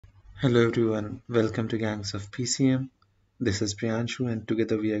Hello everyone, welcome to Gangs of PCM. This is Priyanshu and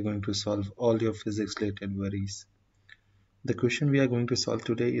together we are going to solve all your physics related worries. The question we are going to solve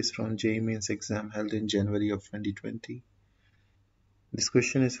today is from JEE Mains exam held in January of 2020. This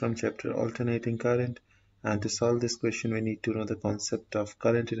question is from chapter Alternating Current, and to solve this question we need to know the concept of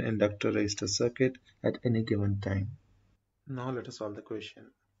current in inductor resistor circuit at any given time. Now let us solve the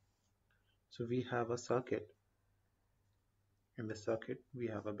question. So we have a circuit. In the circuit we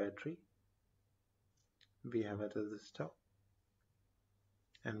have a battery, we have a resistor,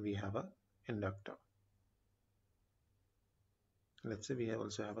 and we have a inductor. Let's say we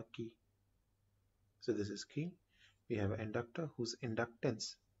also have a key. So this is key. We have an inductor whose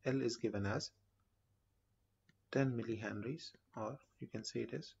inductance L is given as 10 millihenries, or you can say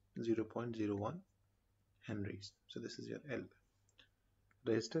it is 0.01 henries. So this is your L.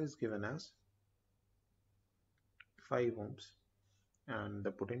 Resistor is given as 5 ohms, and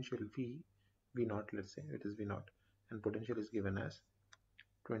the potential V0, let's say it is V0, and potential is given as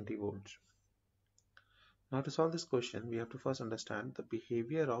 20 volts. Now to solve this question, we have to first understand the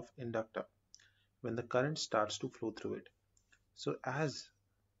behavior of inductor when the current starts to flow through it. So as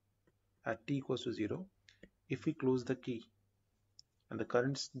at t equals to 0, if we close the key and the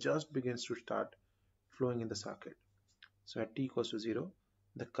current just begins to start flowing in the circuit. So at t equals to 0,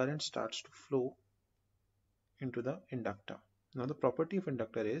 the current starts to flow into the inductor. Now the property of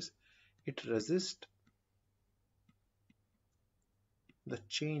inductor is it resists the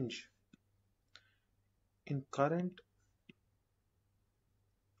change in current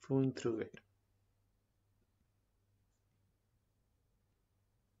flowing through it.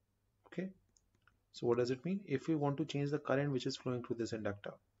 Okay, so what does it mean? If we want to change the current which is flowing through this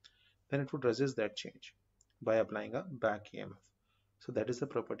inductor, then it would resist that change by applying a back E.M.F. So that is the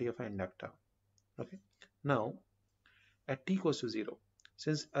property of an inductor. Okay, now at t equals to 0,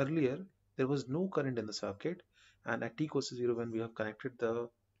 since earlier there was no current in the circuit, and at t equals to 0, when we have connected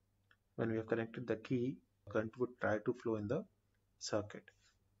the key, current would try to flow in the circuit,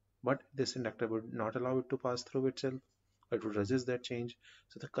 but this inductor would not allow it to pass through itself. It would resist that change,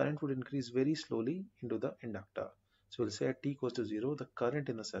 so the current would increase very slowly into the inductor. So we'll say at t equals to 0, the current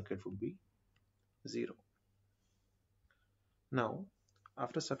in the circuit would be 0. Now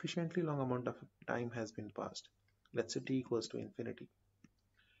after sufficiently long amount of time has been passed, let's say t equals to infinity,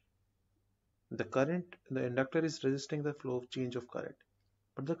 the inductor is resisting the flow of change of current,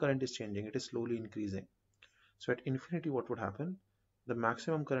 but the current is changing, it is slowly increasing. So at infinity, what would happen? The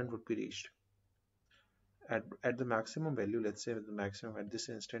maximum current would be reached. At the maximum value, let's say the maximum at this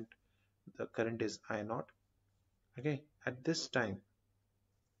instant, the current is I0. Okay, at this time,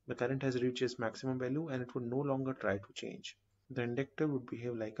 the current has reached its maximum value and it would no longer try to change. The inductor would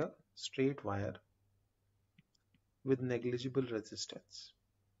behave like a straight wire with negligible resistance.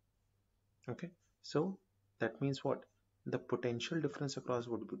 Okay, so that means what? The potential difference across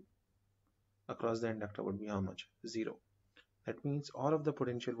the inductor would be how much? 0. That means all of the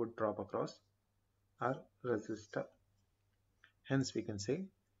potential would drop across our resistor. Hence we can say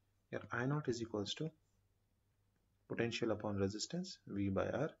your I0 is equals to potential upon resistance V by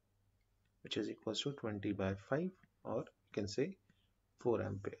R, which is equals to 20 by 5, or you can say 4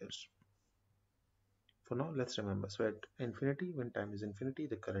 amperes. For now, let's remember, so at infinity, when time is infinity,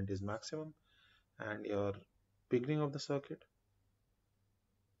 the current is maximum, and your beginning of the circuit,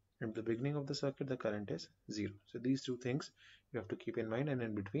 at the beginning of the circuit, the current is 0. So these two things you have to keep in mind, and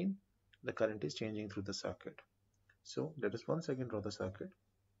in between the current is changing through the circuit. So let us once again draw the circuit.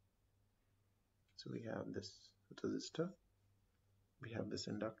 So we have this resistor, we have this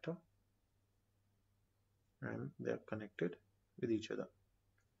inductor, and they are connected with each other.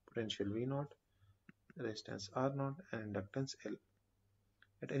 Potential V0, resistance R0, and inductance L.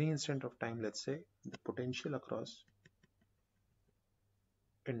 At any instant of time, let's say the potential across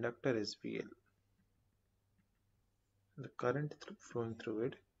inductor is VL. The current flowing through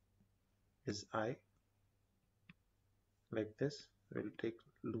it is I, like this. We'll take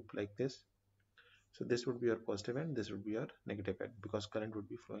loop like this. So this would be your positive end, this would be your negative end, because current would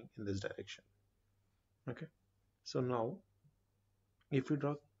be flowing in this direction. Okay, so now if we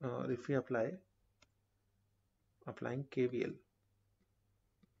applying KVL,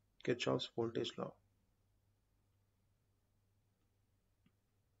 Kirchhoff's voltage law,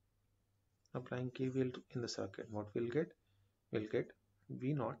 applying KVL in the circuit, what we'll get? We'll get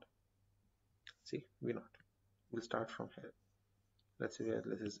V0. See, V0. We'll start from here. Let's say where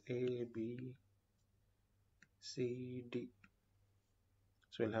this is A, B, C, D.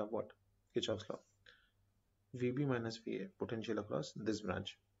 So we'll have what? Kirchhoff's law. VB minus VA, potential across this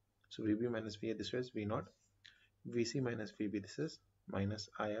branch. So VB minus VA, this is V0. VC minus VB, this is minus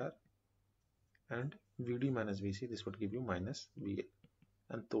IR and Vd minus Vc, this would give you minus VL,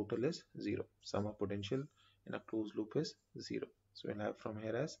 and total is 0. Sum of potential in a closed loop is 0. So we'll have from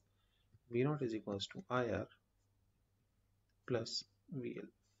here as V0 is equals to IR plus VL.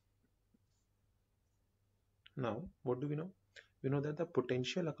 Now what do we know? We know that the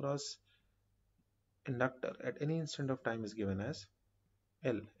potential across inductor at any instant of time is given as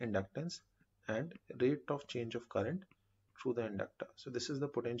L, inductance, and rate of change of current through the inductor. So this is the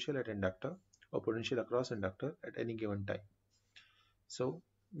potential at inductor or potential across inductor at any given time. So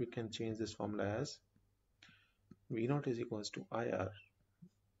we can change this formula as V0 is equals to IR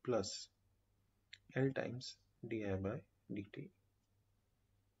plus L times di by dt.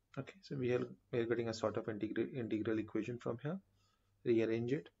 Okay, so we are getting a sort of integral equation from here.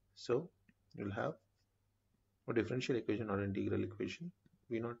 Rearrange it. So you'll have a differential equation or integral equation.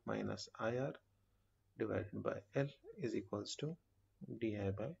 V0 minus IR divided by L is equals to di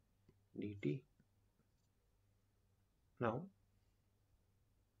by dt. Now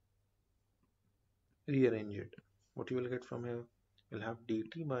rearrange it. What you will get from here? You'll have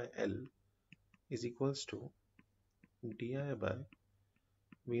dt by L is equals to di by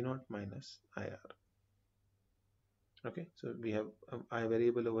V0 minus IR. Okay, so we have I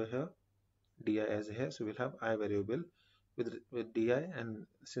variable over here, di as here, so we'll have I variable with di, and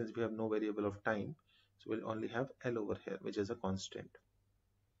since we have no variable of time, so we'll only have L over here, which is a constant.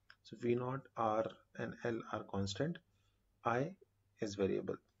 So V0, R and L are constant, I is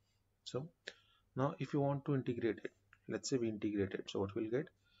variable. So now if you want to integrate it, let's say we integrate it, so what we'll get?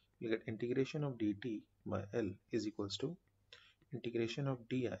 We'll get integration of dt by L is equals to integration of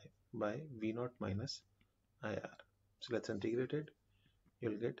di by V0 minus IR. So let's integrate it.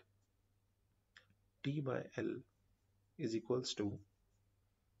 You'll get t by L is equals to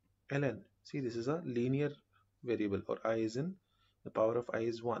ln. See, this is a linear variable, or I is in the power of I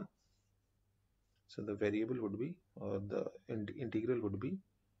is 1. So the variable would be, or the integral would be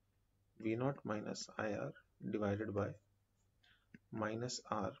V0 minus IR divided by minus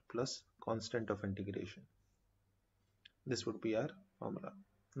R plus constant of integration. This would be our formula.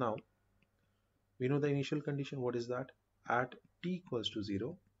 Now we know the initial condition. What is that? At t equals to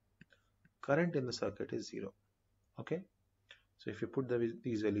 0, current in the circuit is 0. Okay, so if you put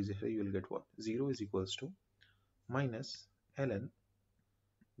these values here, you will get what? 0 is equals to minus ln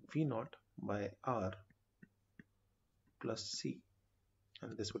V0 by R plus C,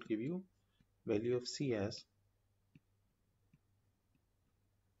 and this would give you value of C as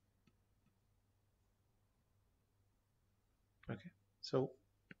okay. So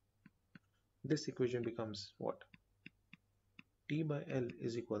this equation becomes what? T by L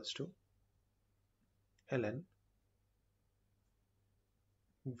is equals to ln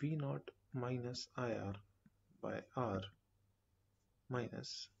V0 minus IR by R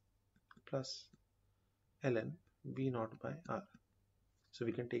minus plus ln V0 by R. So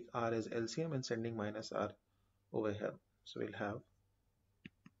we can take R as LCM and sending minus R over here. So we'll have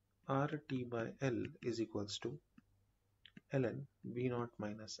RT by L is equals to ln V0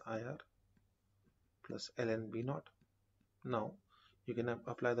 minus IR plus ln V0. Now you can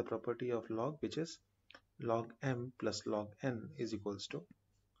apply the property of log, which is log M plus log N is equals to,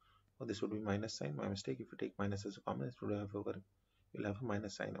 or this would be minus sign, my mistake. If you take minus as a common, it would have over, you'll have a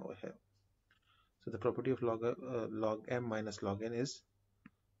minus sign over here. So the property of log M minus log N is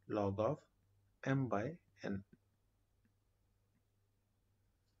log of M by N.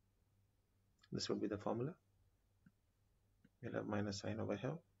 This would be the formula. We'll have minus sign over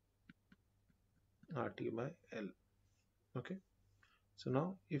here, RT by L. Okay, so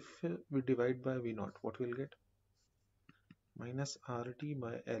now if we divide by V0, what we'll get? Minus RT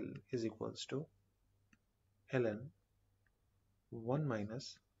by L is equals to ln 1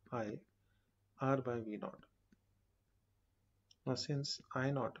 minus I R by V0. Now since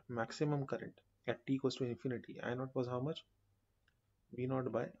I0 maximum current at t equals to infinity, I0 was how much?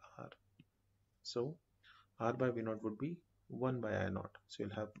 V0 by R. So R by V0 would be 1 by I0. So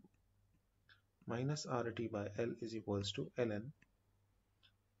you'll have minus RT by L is equals to ln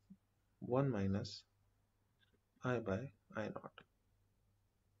 1 minus I by I0.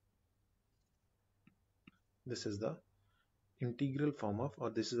 This is the integral form of,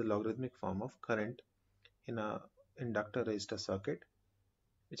 or this is the logarithmic form of current in a inductor resistor circuit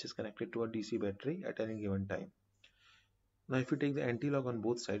which is connected to a DC battery at any given time. Now if you take the anti-log on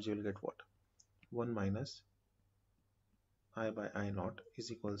both sides, you will get what? 1 minus I by I0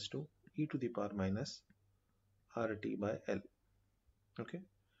 is equals to e to the power minus RT by L. Okay,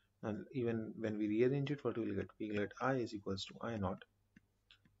 and even when we rearrange it, what we will get? We will get I is equals to I0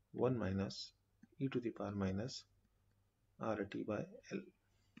 1 minus e to the power minus RT by L.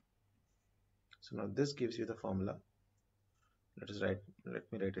 So now this gives you the formula. Let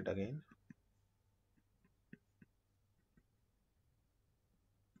me write it again.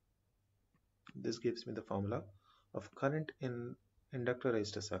 This gives me the formula of current in inductor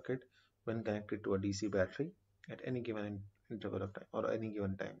resistor circuit when connected to a DC battery at any given interval of time or any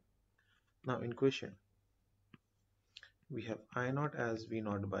given time. Now in question, we have I0 as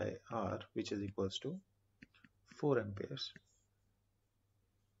V0 by R, which is equals to 4 amperes,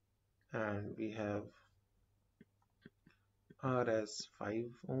 and we have R as 5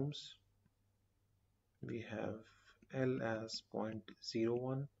 ohms, we have L as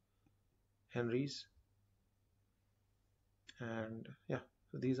 0.01 henries, and yeah,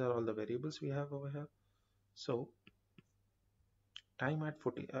 so these are all the variables we have over here. So time at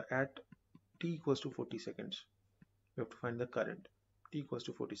t equals to 40 seconds, we have to find the current. T equals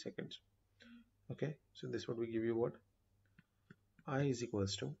to 40 seconds. Okay, so this would give you what? I is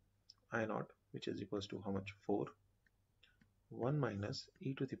equals to I0, which is equals to how much? 4, 1 minus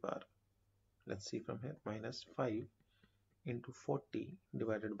e to the power, let's see from here, minus 5 into 40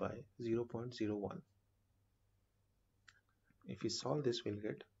 divided by 0.01. If we solve this, we'll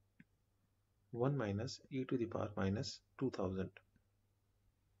get 1 minus e to the power minus 2000.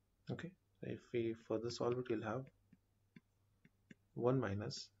 Okay, so if we further solve it, we'll have 1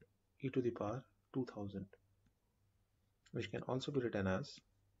 minus e to the power 2000, which can also be written as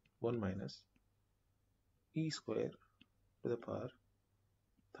 1 minus e square to the power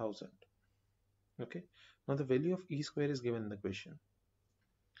 1000. Okay, now the value of e square is given in the question.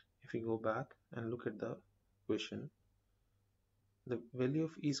 If we go back and look at the question, the value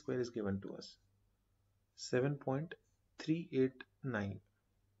of e square is given to us 7.389.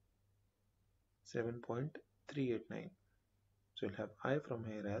 7.389. So we'll have I from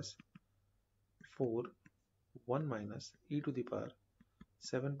here as 4, 1 minus e to the power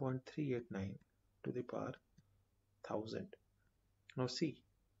 7.389 to the power 1000. Now see,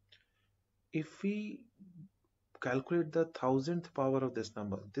 if we calculate the 1000th power of this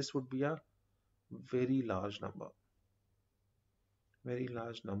number, this would be a very large number. Very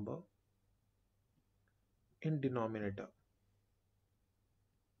large number in denominator.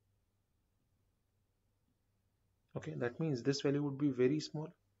 Okay, that means this value would be very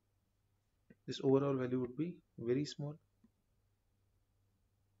small. This overall value would be very small.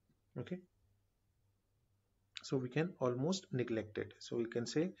 Okay, so we can almost neglect it. So we can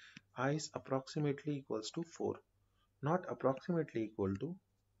say I is approximately equals to 4, not approximately equal to,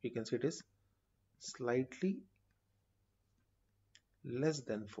 we can say it is slightly less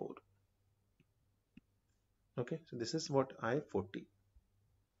than 4. Okay, so this is what I40.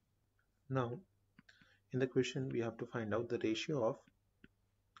 Now in the question we have to find out the ratio of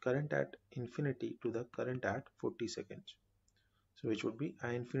current at infinity to the current at 40 seconds. So which would be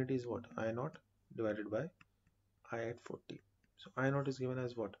I infinity is what? I0 divided by I at 40. So I0 is given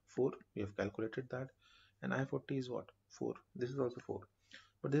as what? 4. We have calculated that. And I40 is what? 4. This is also 4.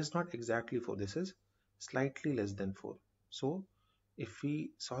 But this is not exactly 4. This is slightly less than 4. So if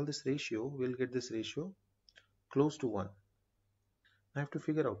we solve this ratio, we'll get this ratio close to 1. I have to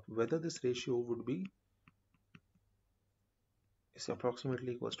figure out whether this ratio would be is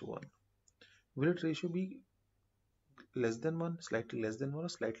approximately equals to 1. Will it ratio be less than 1, slightly less than 1, or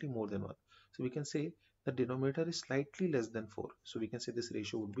slightly more than 1? So we can say the denominator is slightly less than 4. So we can say this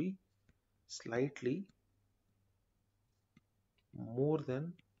ratio would be slightly more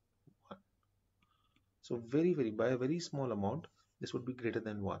than 1. So by a very small amount, this would be greater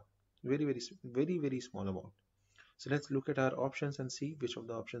than 1. Very small amount. So let's look at our options and see which of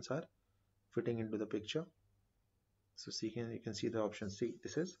the options are fitting into the picture. So see here, you can see the options. See,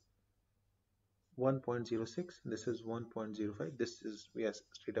 this is 1.06, this is 1.05. This is we are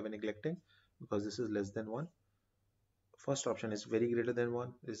straight away neglecting because this is less than 1. First option is very greater than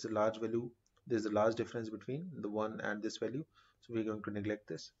 1. This is a large value. There is a large difference between the 1 and this value. So we're going to neglect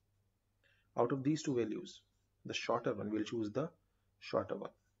this. Out of these two values, the shorter one, we'll choose the shorter one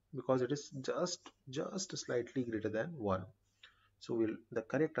because it is just slightly greater than 1. So the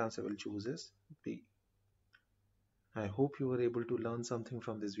correct answer we'll choose is B. I hope you were able to learn something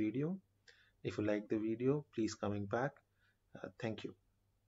from this video. If you like the video, please coming back. Thank you.